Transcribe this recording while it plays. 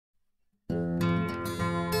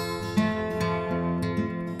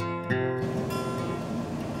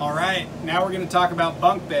now we're going to talk about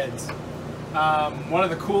bunk beds. One of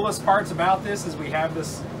the coolest parts about this is we have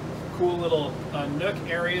this cool little nook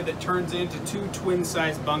area that turns into 2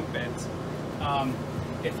 twin-sized bunk beds.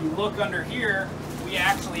 If you look under here, we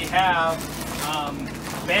actually have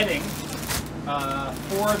bedding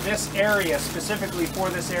for this area, specifically for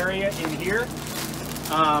this area in here.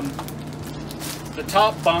 The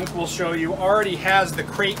top bunk we'll show you already has the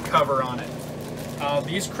crate cover on it.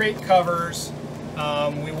 These crate covers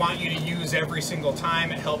we want you to use every single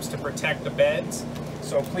time. It helps to protect the beds,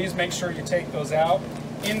 so please make sure you take those out.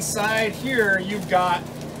 Inside here you've got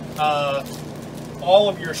all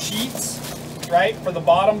of your sheets, right, for the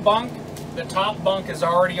bottom bunk. The top bunk is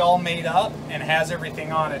already all made up and has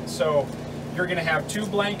everything on it, so you're going to have 2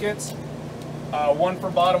 blankets, one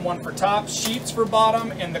for bottom, one for top, sheets for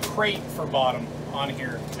bottom, and the crate for bottom on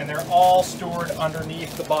here, and they're all stored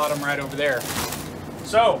underneath the bottom right over there.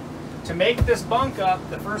 So to make this bunk up,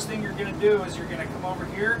 the first thing you're going to do is you're going to come over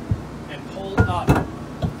here and pull up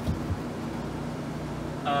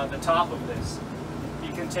the top of this.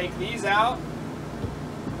 You can take these out,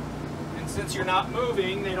 and since you're not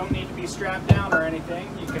moving, they don't need to be strapped down or anything.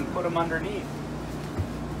 You can put them underneath.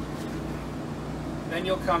 Then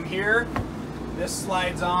you'll come here. This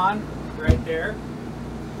slides on right there.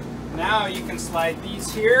 Now you can slide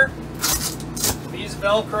these here. These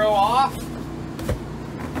Velcro off.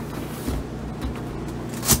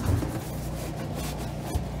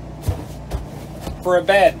 For a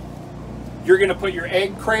bed, you're going to put your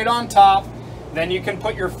egg crate on top, then you can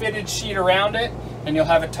put your fitted sheet around it, and you'll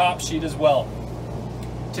have a top sheet as well.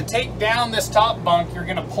 To take down this top bunk, you're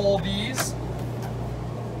going to pull these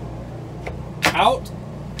out,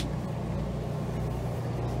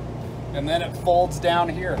 and then it folds down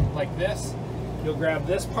here like this. You'll grab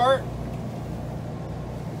this part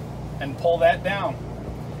and pull that down.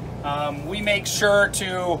 We make sure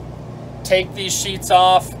to take these sheets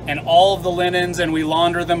off and all of the linens, and we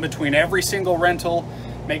launder them between every single rental.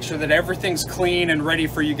 Make sure that everything's clean and ready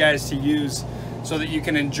for you guys to use so that you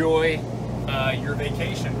can enjoy your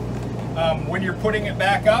vacation. When you're putting it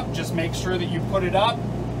back up, just make sure that you put it up,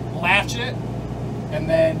 latch it, and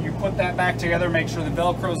then you put that back together. Make sure the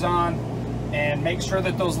Velcro's on, and make sure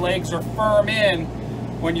that those legs are firm in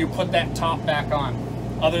when you put that top back on.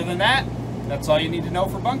 Other than that, that's all you need to know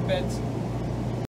for bunk beds.